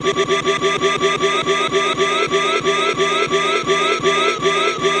It's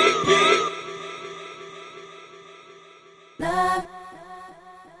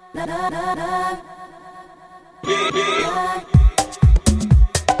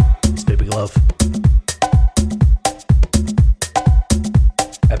Big Big Love.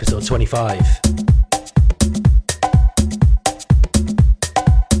 Episode 25.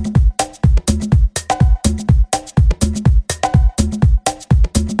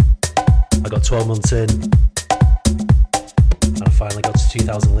 I got 12 months in and I finally got to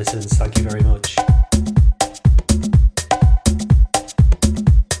 2,000 listens. Thank you very much.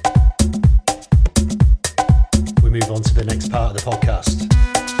 We move on to the next part of the podcast.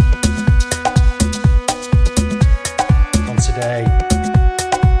 On today,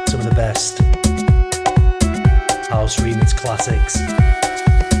 some of the best house remix classics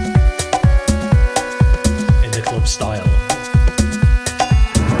in the club style.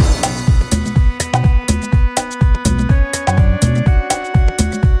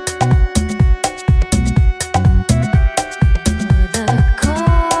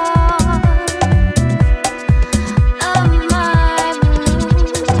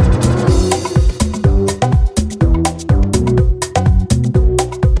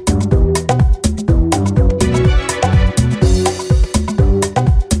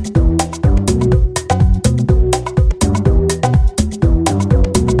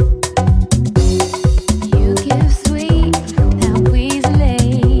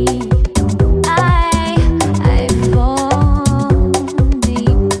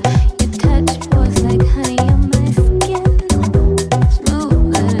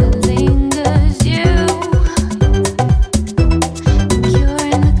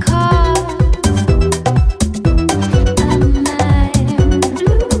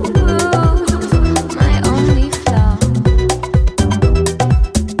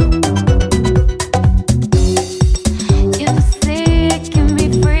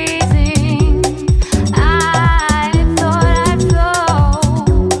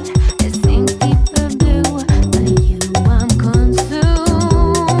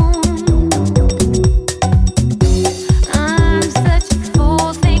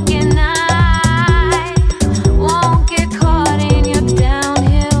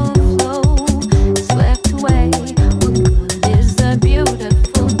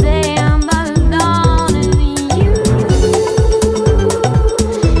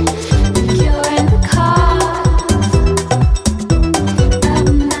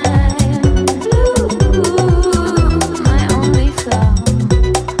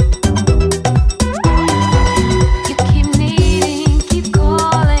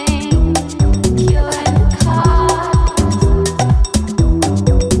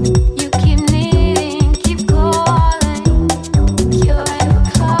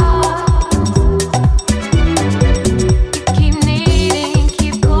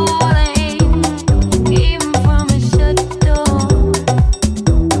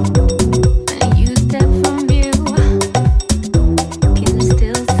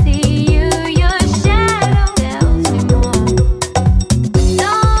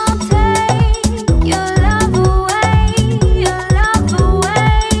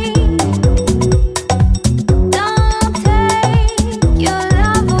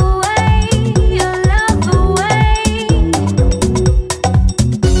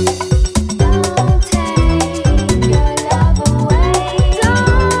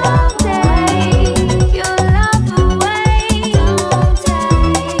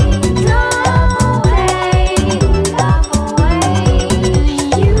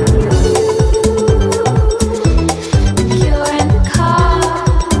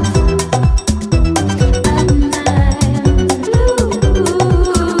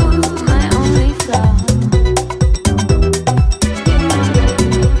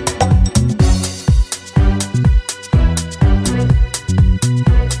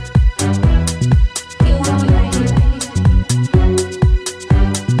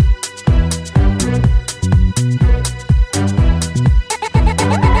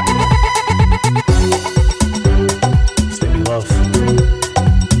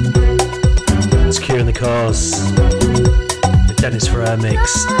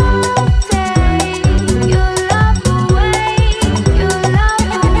 Mix. Me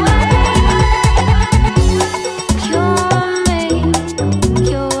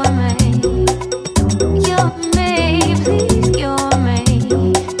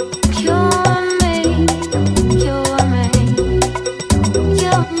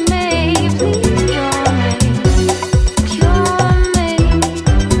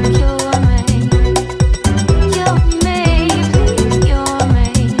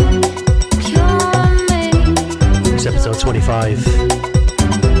 25.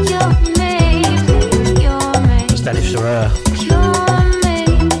 That's Dennis Ferrer.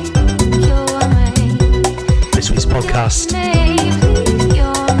 This week's podcast.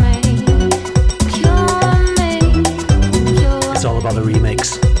 It's all about the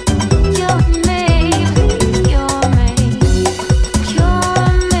remix.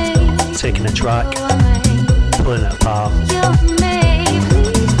 Taking a track, pulling it apart.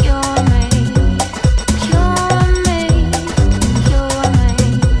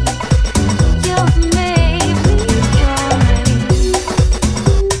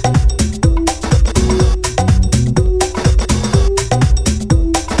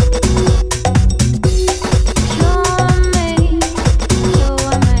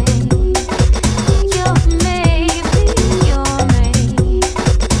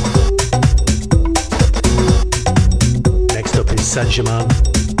 Saint-Germain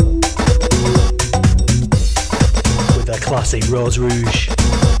with their classic Rose Rouge,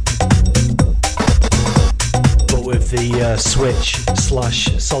 but with the switch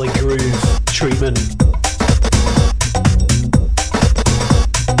 / solid groove treatment.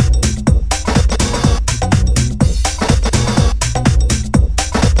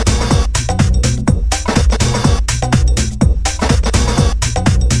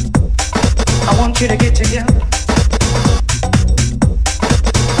 I want you to get together.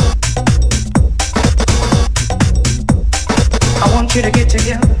 I want you to get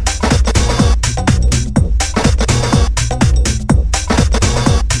together.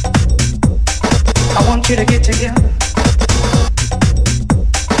 I want you to get together.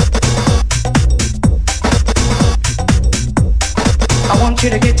 I want you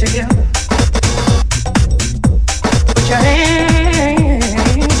to get together. Put your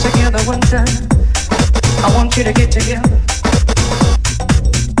hands together one time. I want you to get together.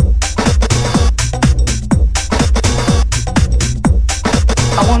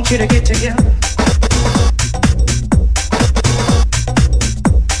 I want you to get together.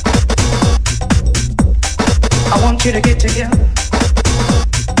 I want you to get together.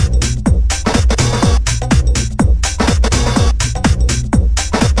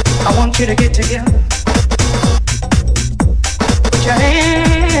 I want you to get together. Put your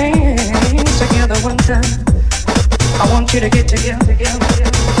hands together one time. I want you to get together.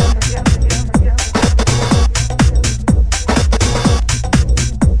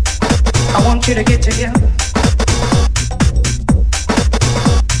 I want you to get together.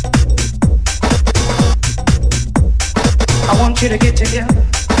 I want you to get together.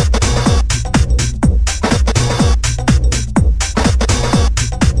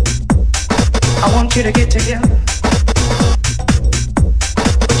 I want you to get together.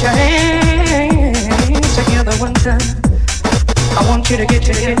 Put your hands together one time. I want you to get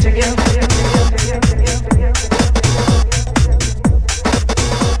together.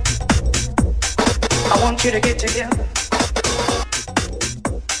 I want you to get together.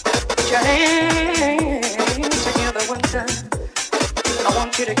 Put your hands together one time. I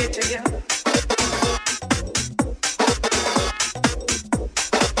want you to get together.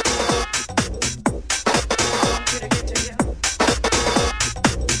 I want you to get together.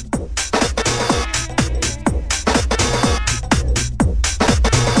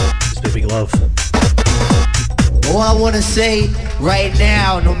 It's Big Love. All I want to say right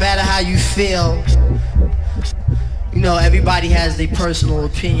now, no matter how you feel, you know, everybody has their personal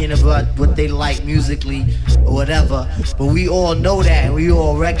opinion about what they like musically or whatever, but we all know that and we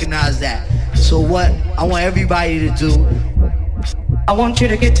all recognize that. So what I want everybody to do, I want you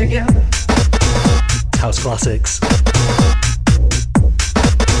to get together. House classics.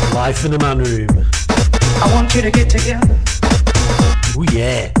 Live from the Man Room. I want you to get together. Oh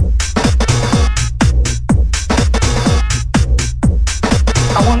yeah.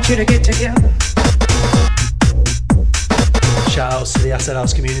 I want you to get together. Shout outs to the Acid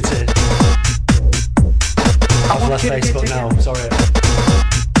House community. I've left Facebook now, sorry.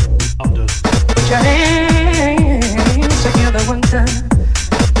 I'm done. Put your hands together one time.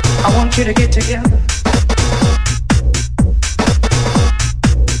 I want you to get together.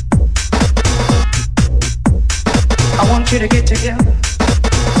 I want you to get together.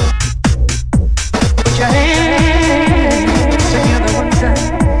 Put your hands together one time.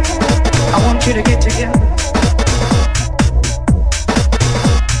 I want you to get together.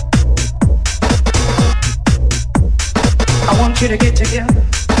 I want you to get together.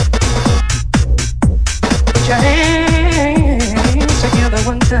 Put your hands together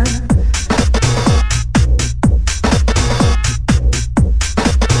one time.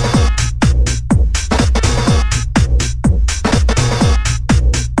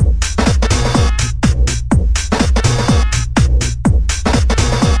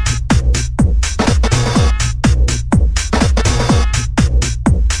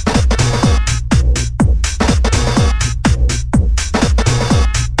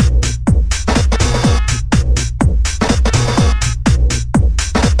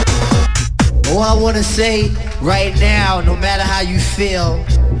 want to say right now, no matter how you feel,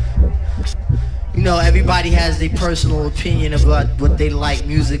 you know, everybody has their personal opinion about what they like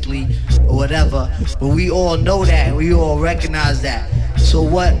musically or whatever, but we all know that, we all recognize that. So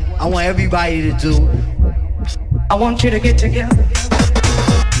what I want everybody to do, I want you to get together.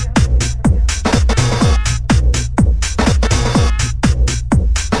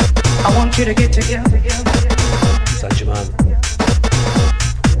 I want you to get together. Saint Germain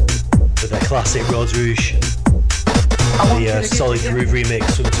with their classic Rose Rouge, the Solid Groove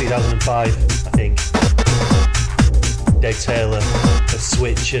remix from 2005, I think. Dave Taylor of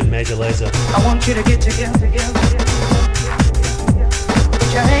Switch and Major Lazer. I want you to get together. Put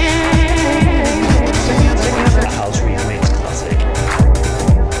your hands together. A house remix classic.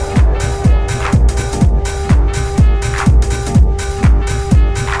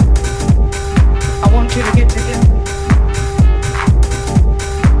 I want you to get together.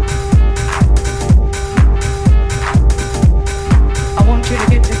 I want you to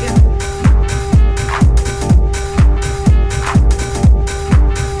get together.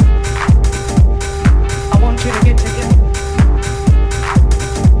 I want you to get together.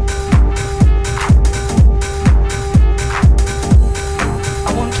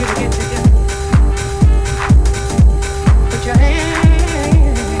 I want you to get together. Put your hands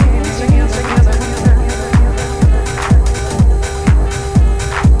together.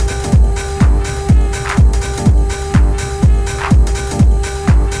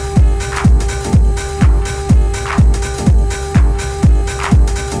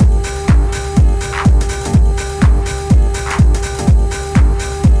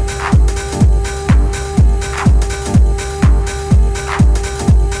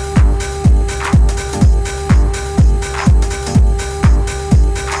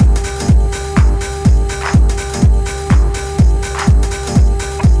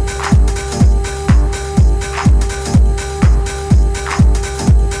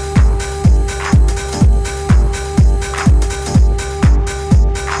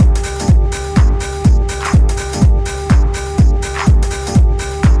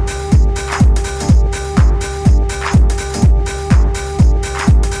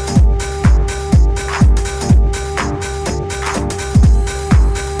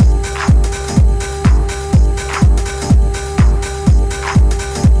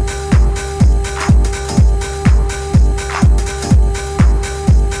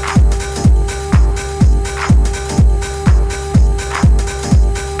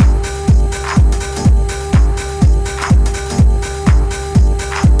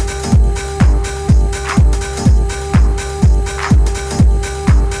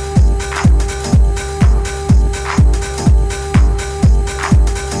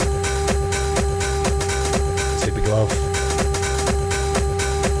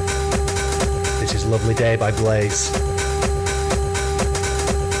 By Blaze.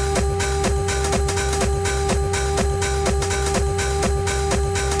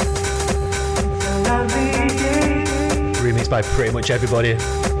 Remixed by pretty much everybody.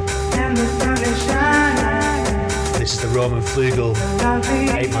 This is the Roman Flugel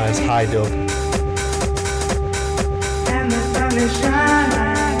 8 Miles High dub. And the sun is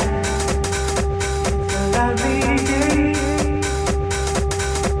shining. It's a lovely day.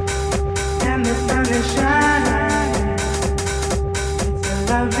 And the sun is shining. It's a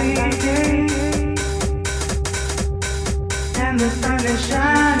lovely day. And the sun is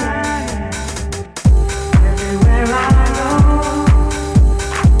shining. Everywhere I go,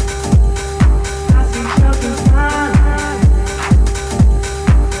 I see children smiling.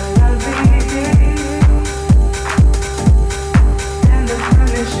 It's a lovely day. And the sun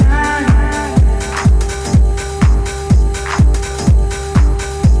is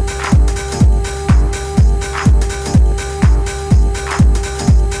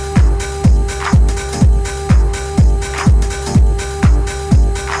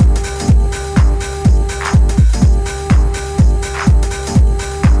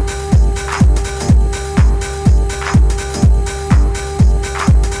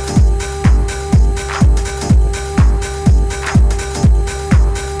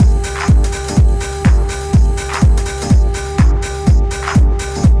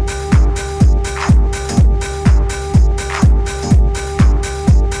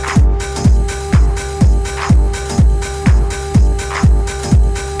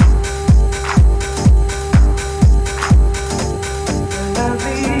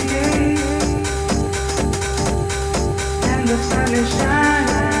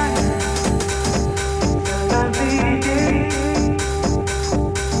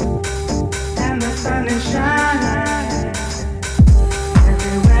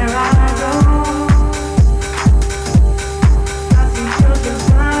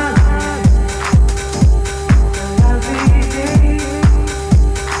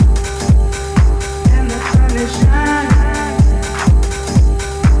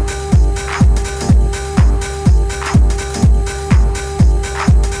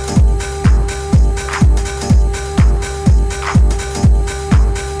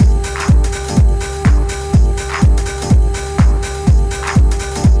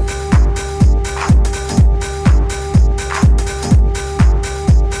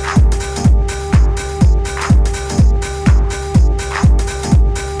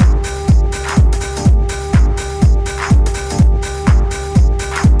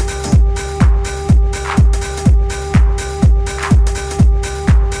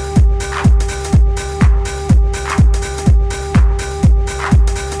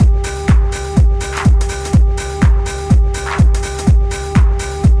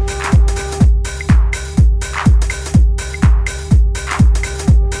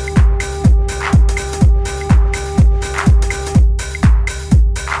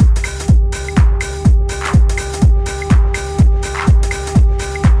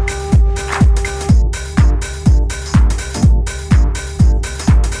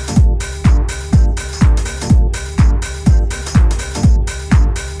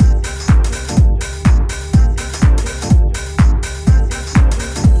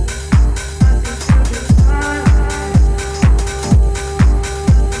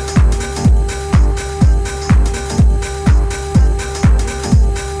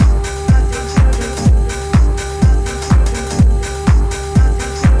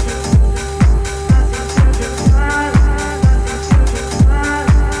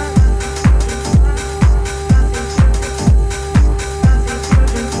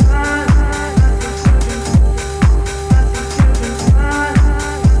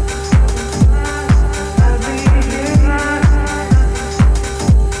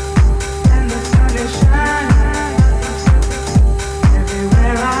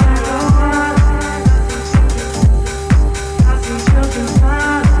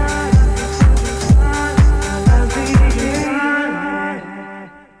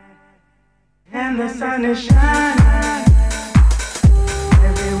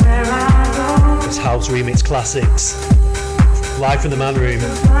House Remix Classics. Live from the Man Room.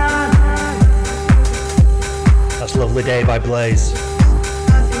 That's Lovely Day by Blaze.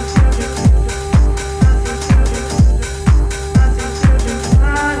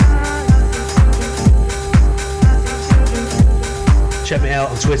 Check me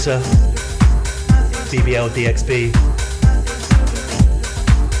out on Twitter, BBLDXB.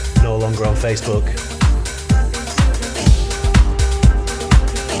 No longer on Facebook.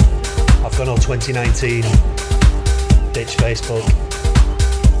 I've gone all 2019. Ditch Facebook.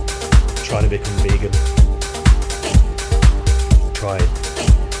 Trying to become vegan. Try it.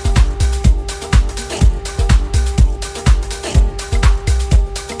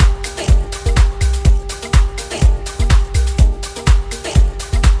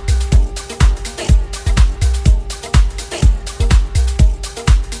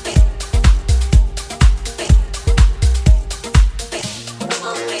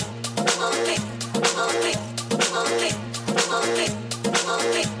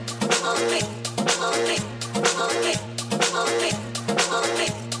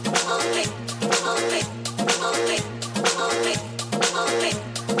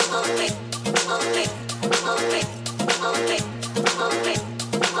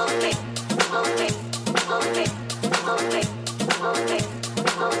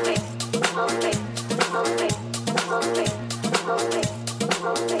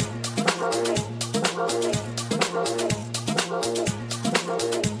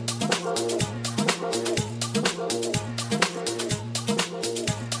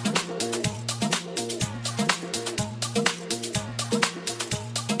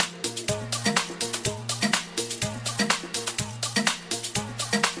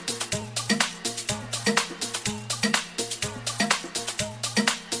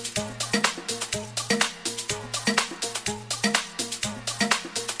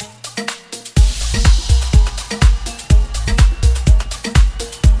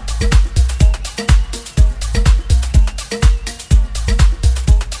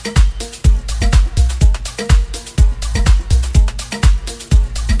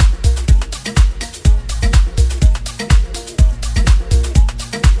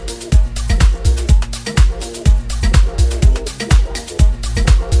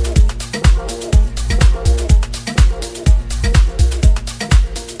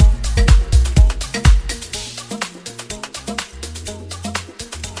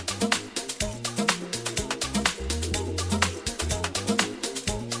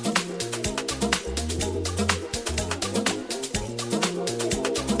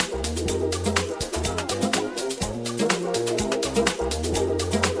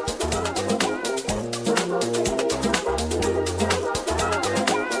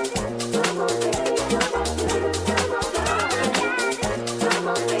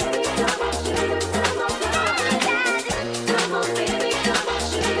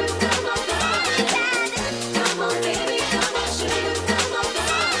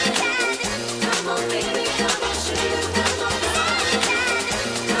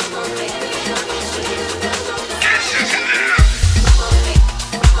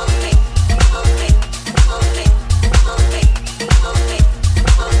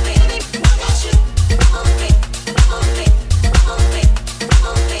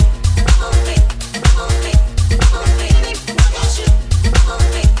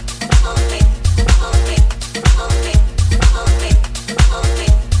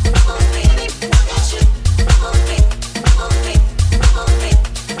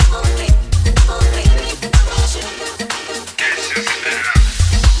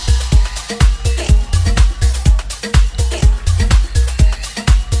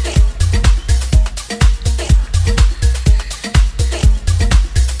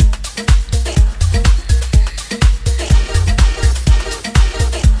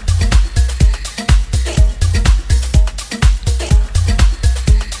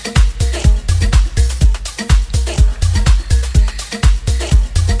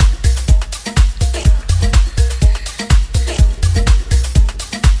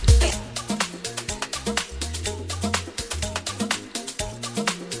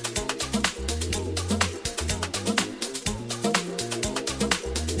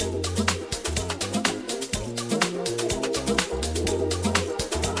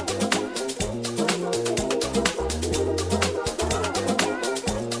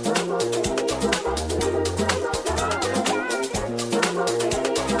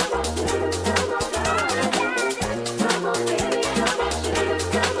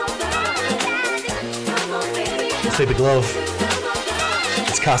 Big Love.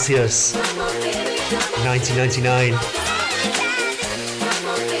 It's Cassius, 1999.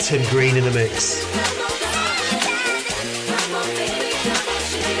 Tim Green in the mix.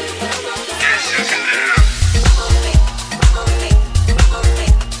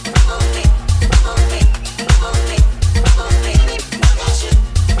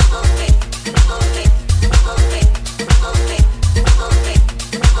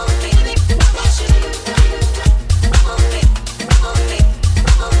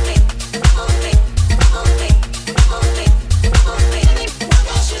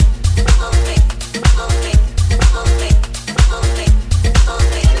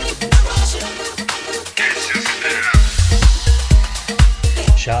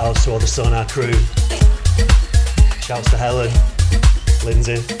 To all the Sonar crew. Shouts to Helen,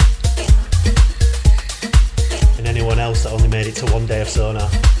 Lindsay, and anyone else that only made it to one day of Sonar.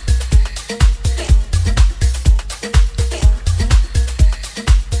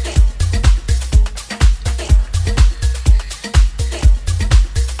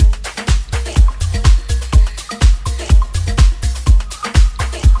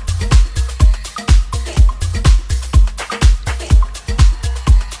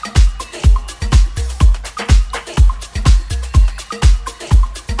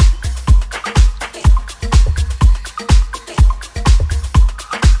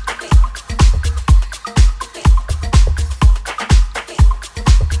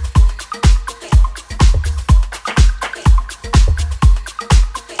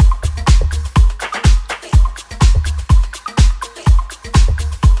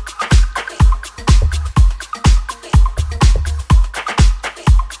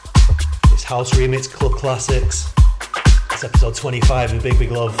 House Remix Club Classics. It's episode 25 of Big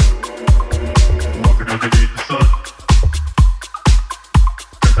Big Love. Walking underneath the sun,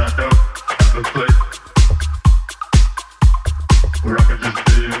 and I know I have a place where I can just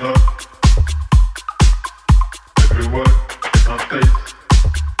be alone. Every word in my face,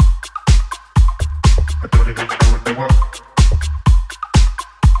 I don't even know what they want.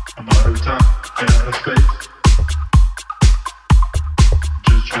 I'm out of time and out of space,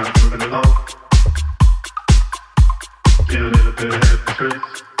 just trying to move it along. Get a little bit ahead of the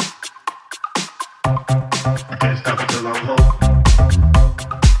trace. I can't stop until I'm home.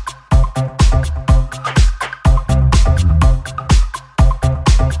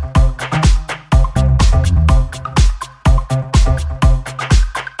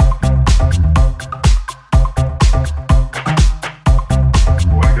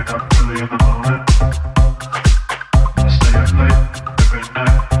 Waking up early in the morning, I stay up late every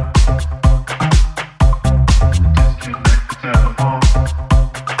night. Disconnect the telephone,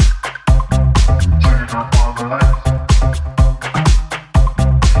 turning off all the lights.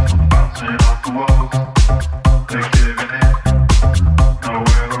 I'm bouncing off the walls, they're giving in.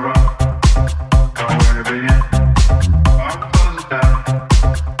 Nowhere to run, nowhere to be in. I'm closing down,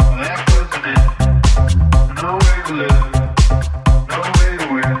 they're closing in. No way to live, no way to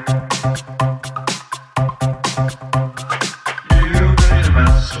win. You made a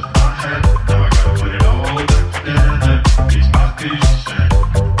mess of my head, now I gotta put it all back together, piece by piece, and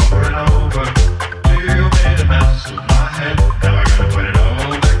over and over. You made a mess of my head, now I gotta put it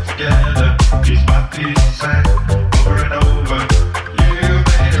all back together, piece by piece, and over and over. You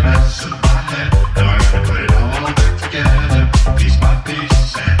made a mess of my head, now I gotta put it all back together, piece by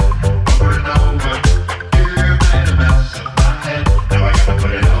piece, and over and over. You made a mess of my head, now I gotta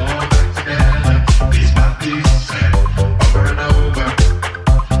put it all back together, piece by piece, and over and over,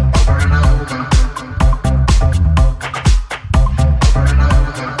 over and over, over and over.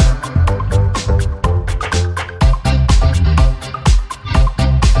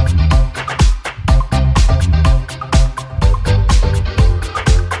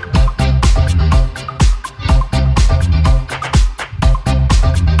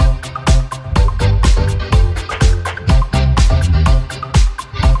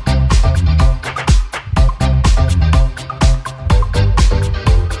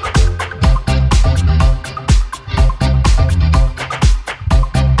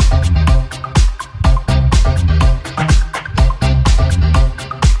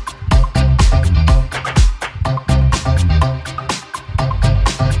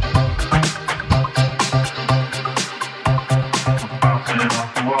 Bouncing off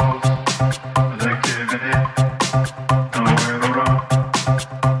the walls, they're giving in. Nowhere to run,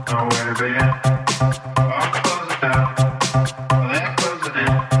 nowhere to be in. I'm closing down, they're closing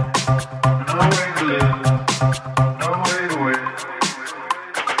in. No way to live, no way to win.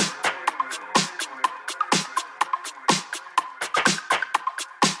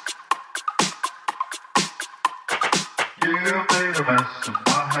 You made a mess of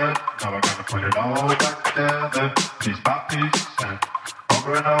my head, now I gotta put it all back together, piece by piece, and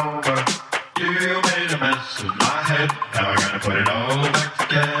over and over. You made a mess of my head. Now I gotta put it all back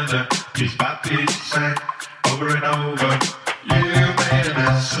together, piece by piece and over and over. You made a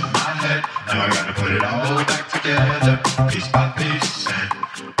mess of my head. Now I gotta put it all back together, piece by piece and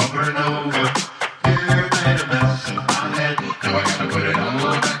over and over. You made a mess of my head. Now I gotta put it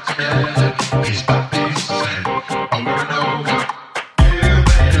all back together, piece by piece and over and over. You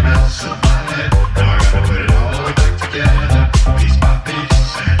made a mess of my head. Now I gotta put it all back together, piece by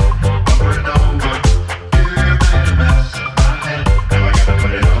piece and over and over. You made a mess of my head. Now I gotta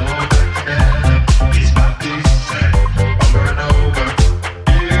put it all back together, piece by piece and over and over.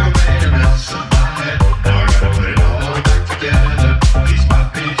 You made a mess of my head. Now I gotta put it all back together, piece by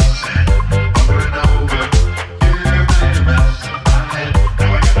piece and over and over. You made a mess of my head. Now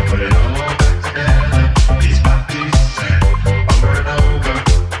I gotta put it all back together, piece by piece and over and over.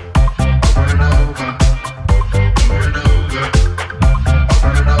 Over and over. Over and over.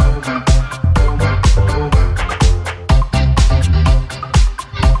 Over and over. Over.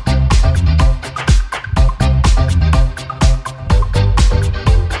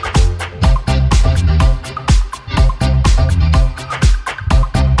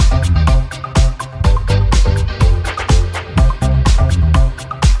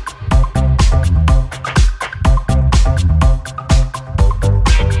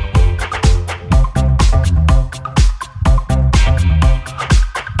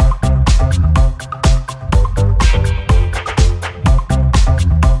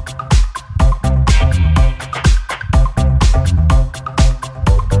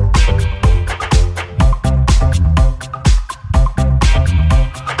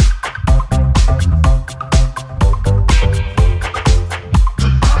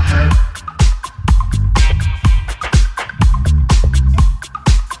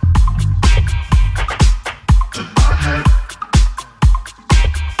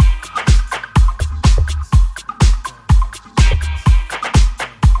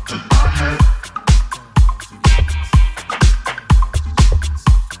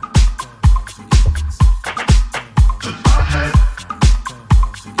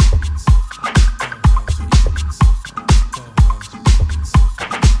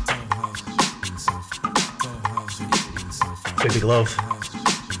 Big love.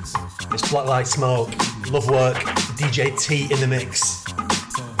 It's Black Light Smoke, Love Work, DJ T in the mix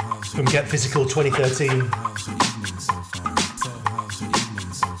from Get Physical 2013.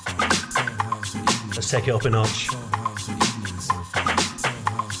 Let's take it up a notch.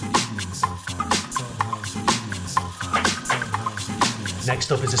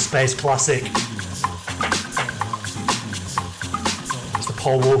 Next up is a space classic. It's the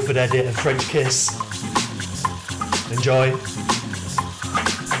Paul Woolford edit of French Kiss. Enjoy.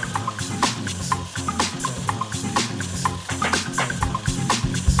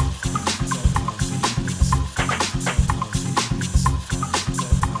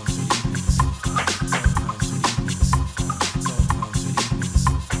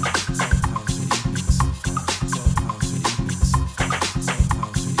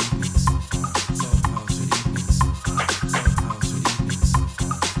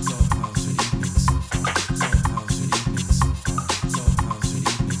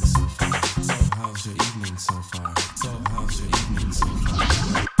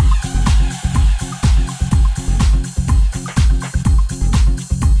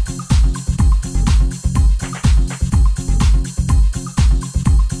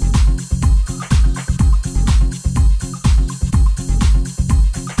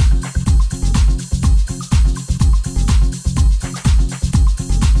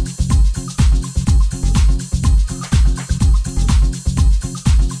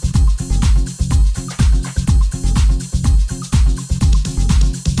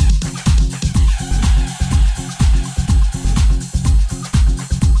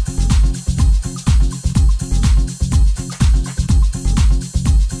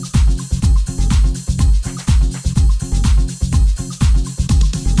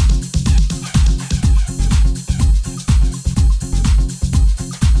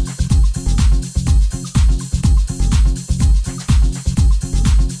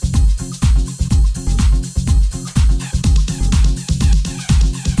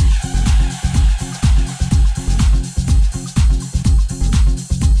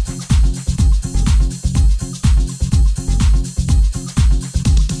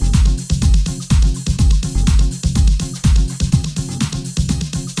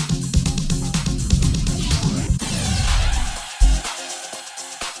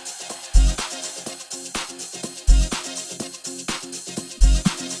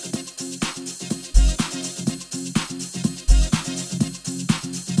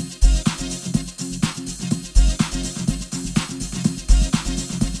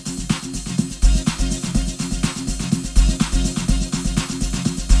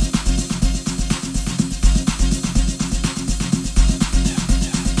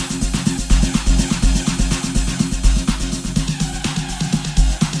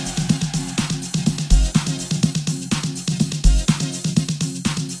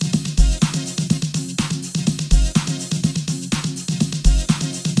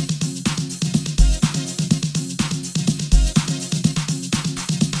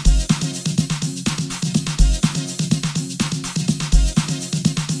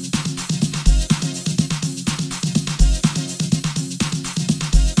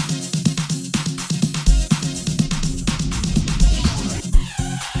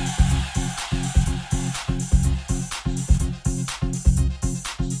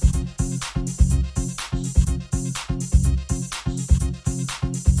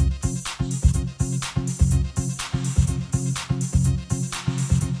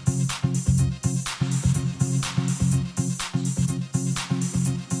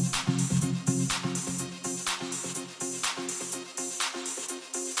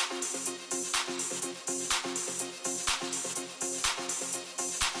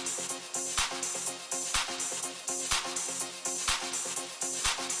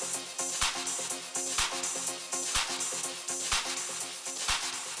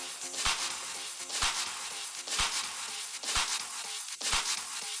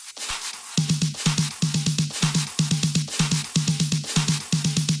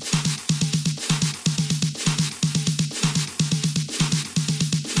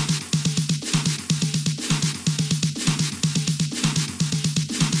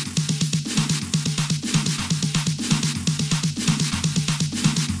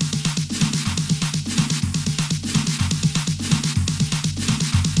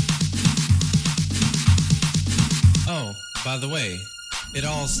 By the way, it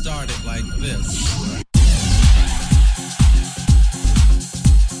all started like this.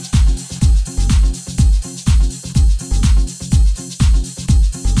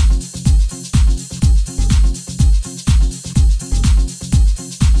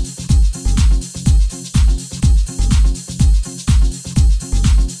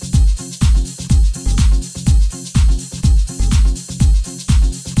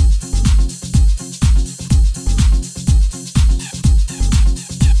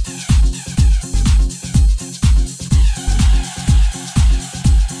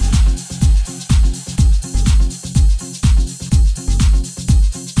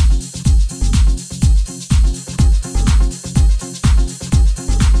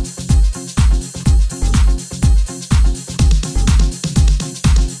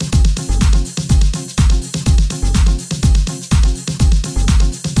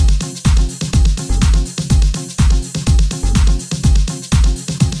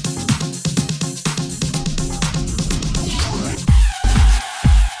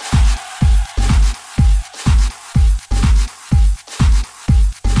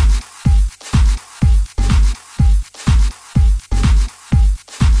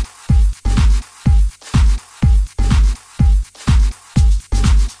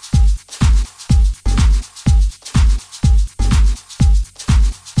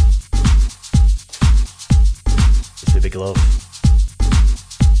 Love.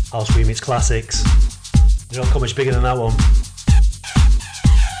 House Remix Classics. You don't come much bigger than that one.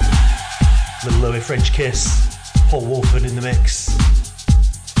 Little Louis French Kiss. Paul Wolford in the mix.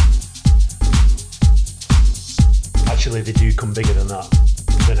 Actually, they do come bigger than that.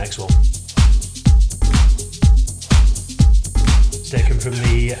 The next one. It's taken from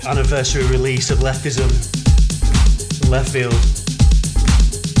the anniversary release of Leftism from Leftfield.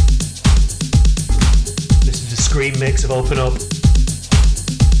 Scream mix of Open Up.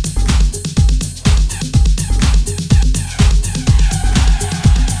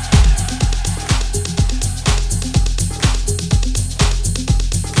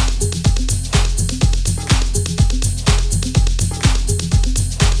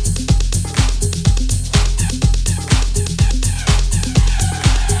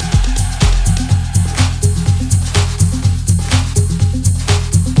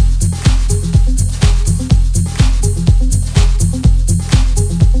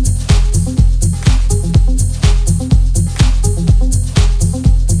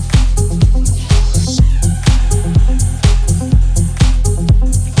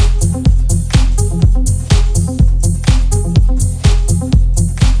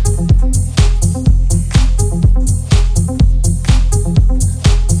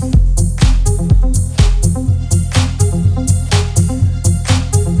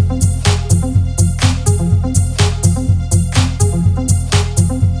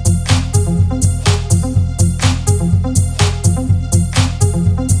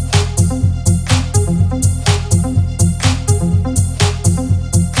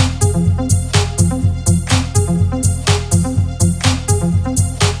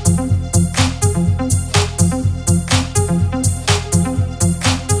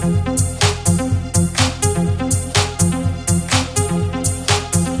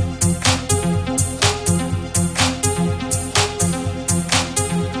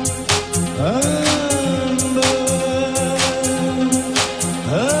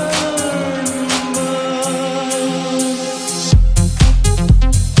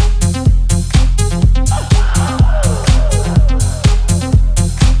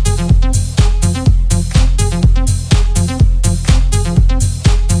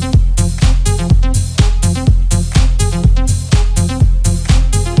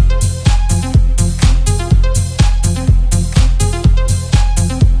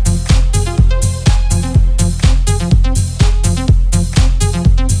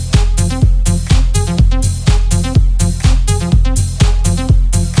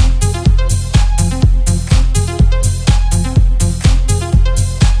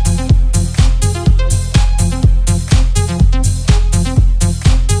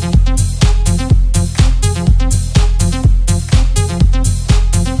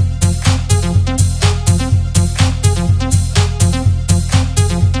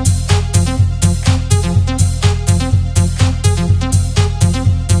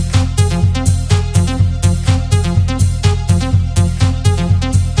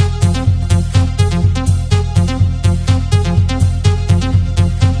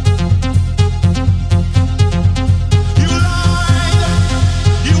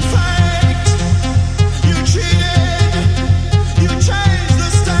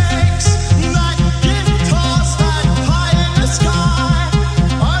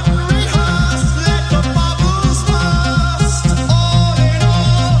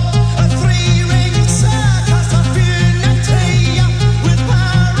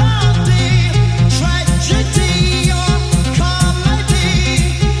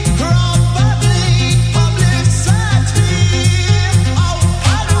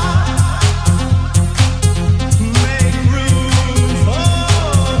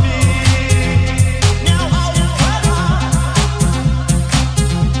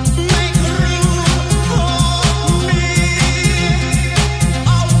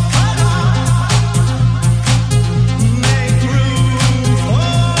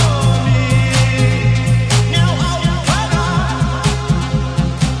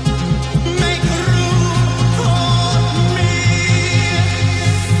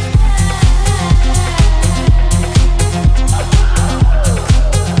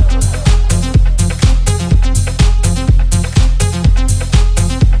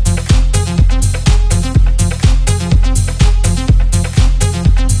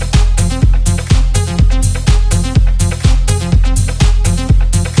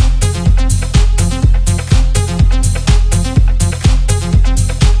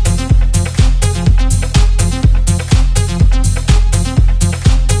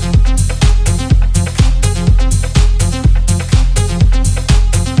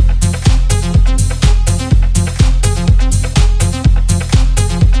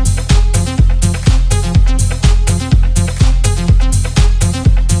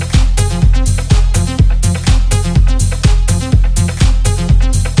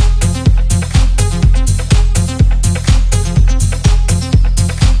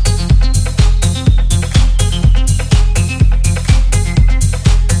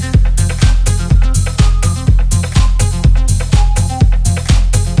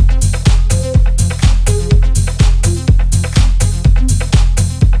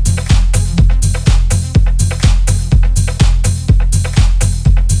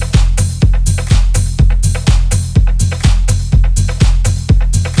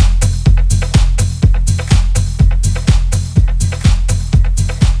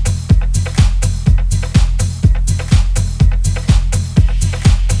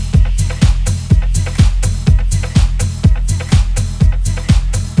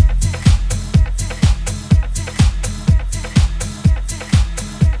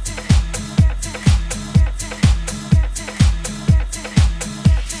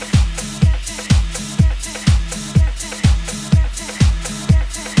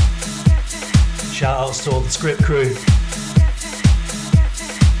 shout outs to all the script crew.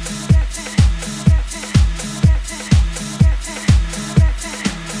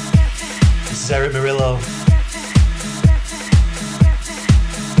 This is Eric Murillo.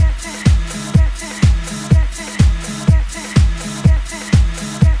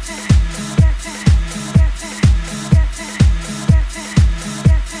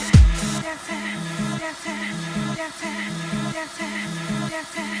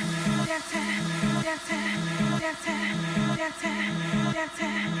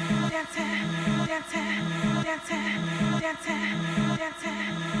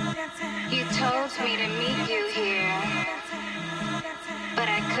 You told me to meet you here, but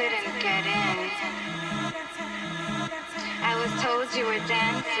I couldn't get in. I was told you were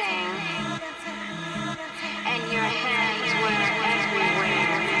dancing, and your hands were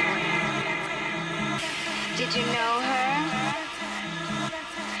everywhere. Did you know her?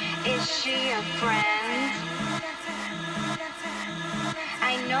 Is she a friend?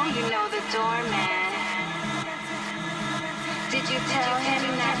 I know you know the doorman. Did you tell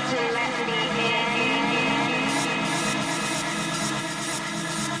him not to let me in?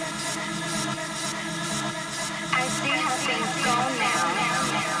 I see how things go now.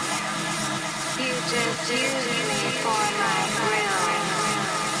 You just use me for my thrill.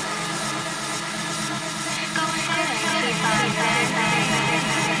 Go ahead and keep on dancing.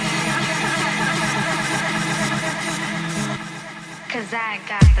 'Cause I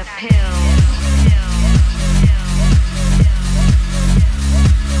got the pills.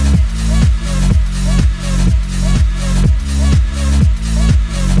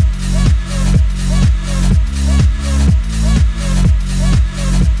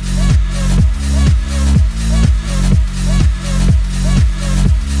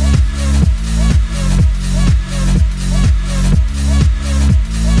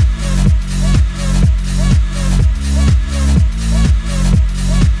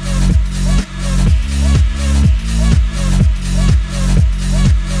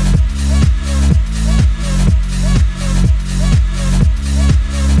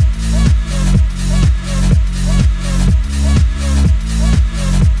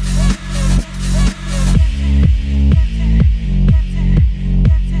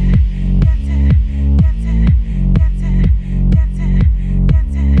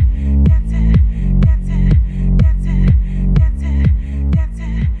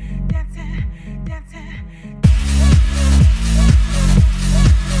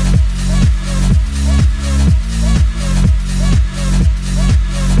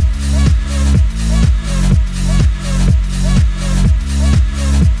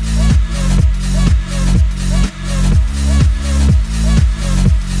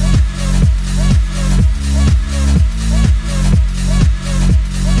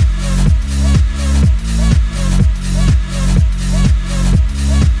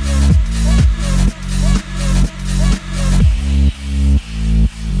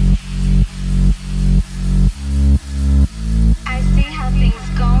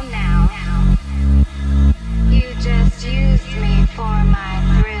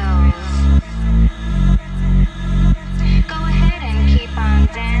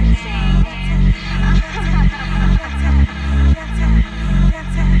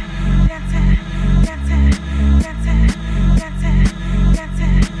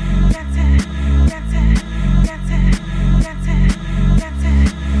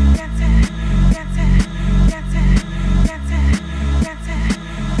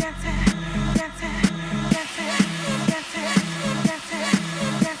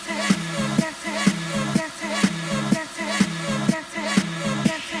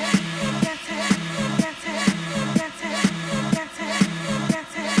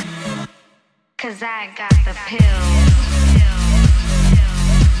 I got the pills.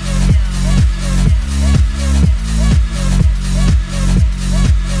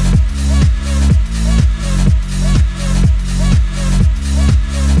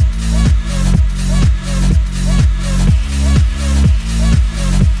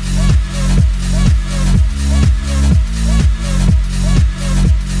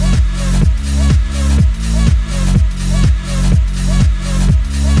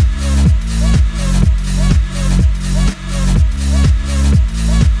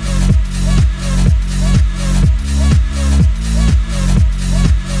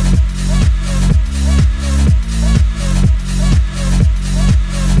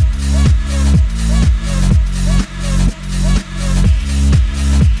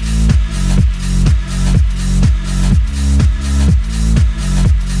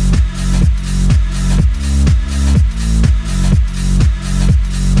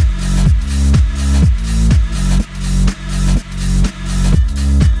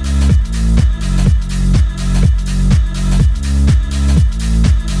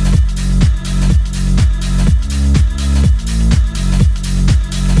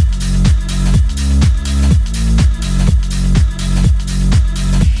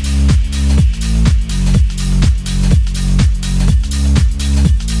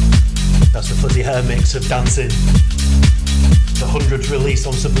 Monks of Dancing. The 100th release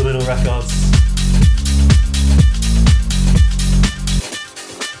on Subliminal Records.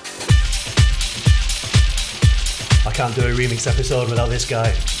 I can't do a remix episode without this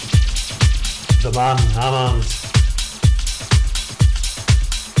guy. The man, Armand.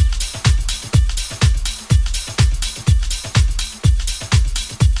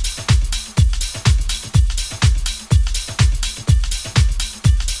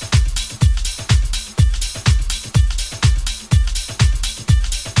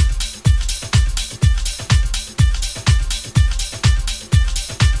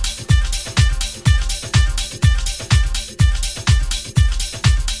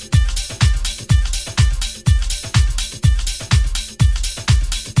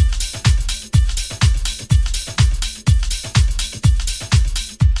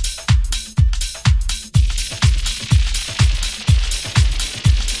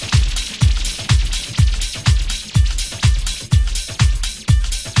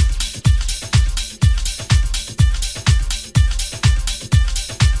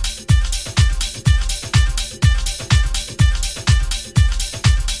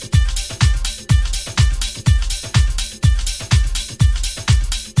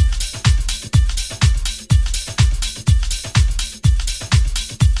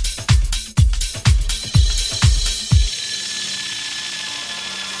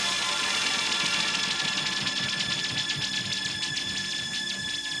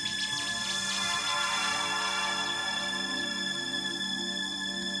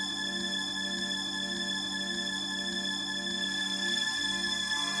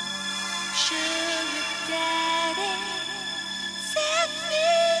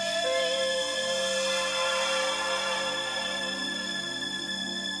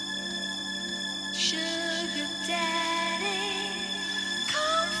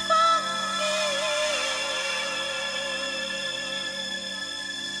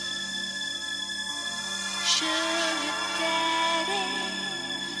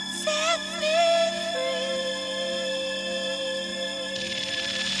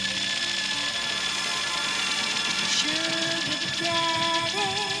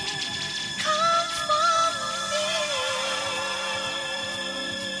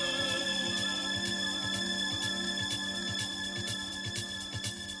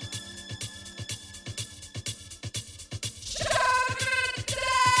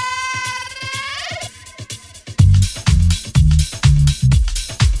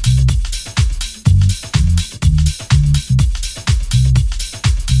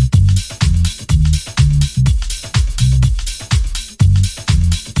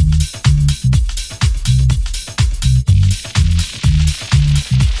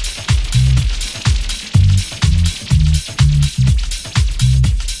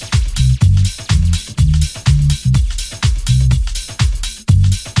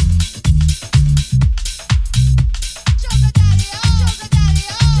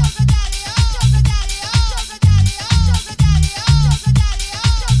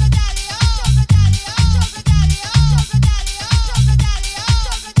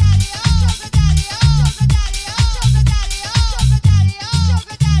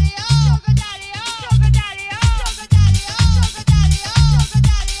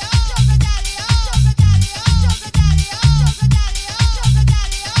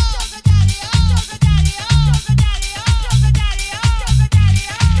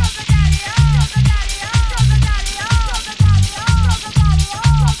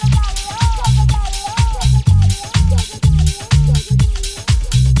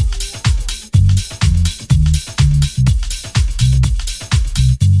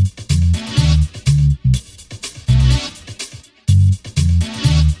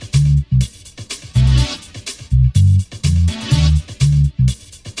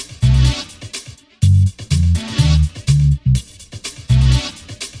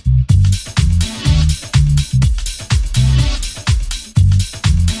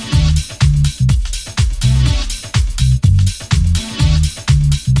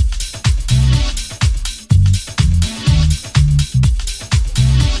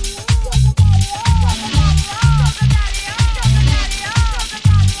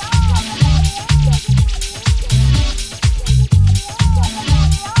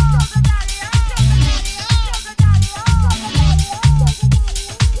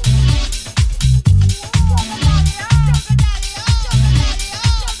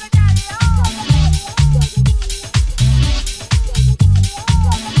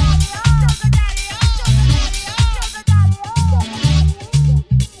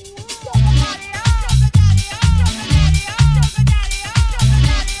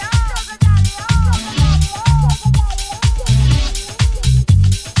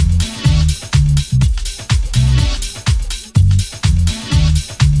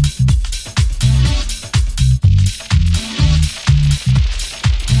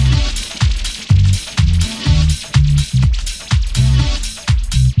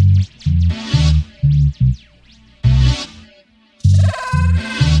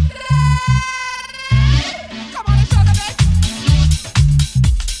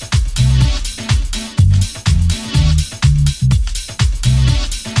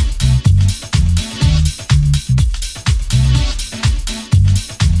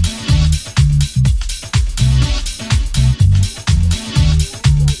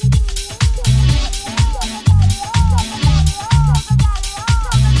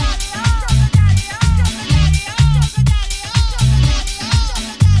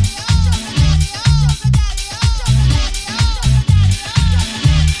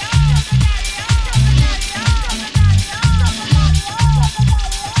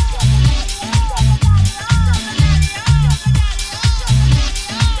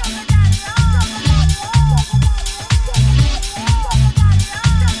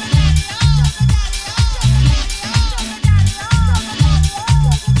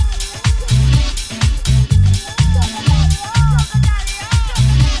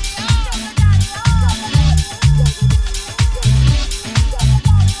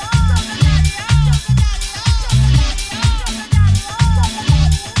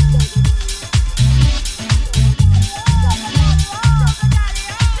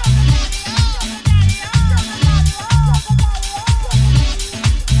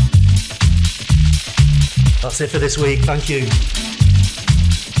 That's it for this week. Thank you.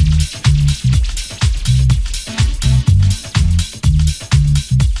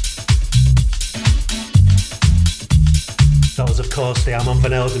 That was, of course, the Amon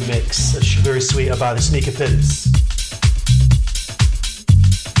Van Elden mix, a Sugary Sweeter by the Sneaker Pimps.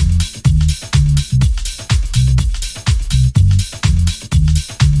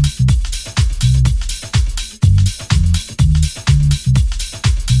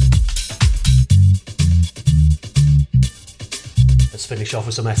 Let's finish off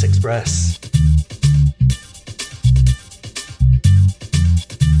with some S Express.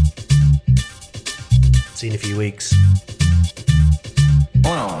 See you in a few weeks.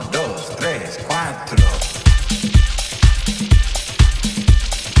 1, 2, 3, 4.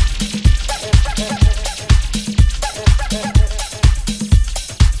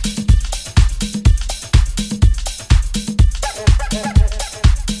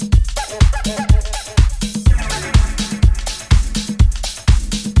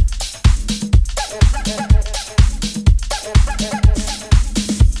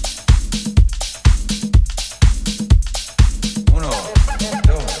 Uno,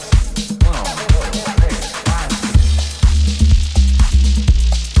 dos, uno, dos.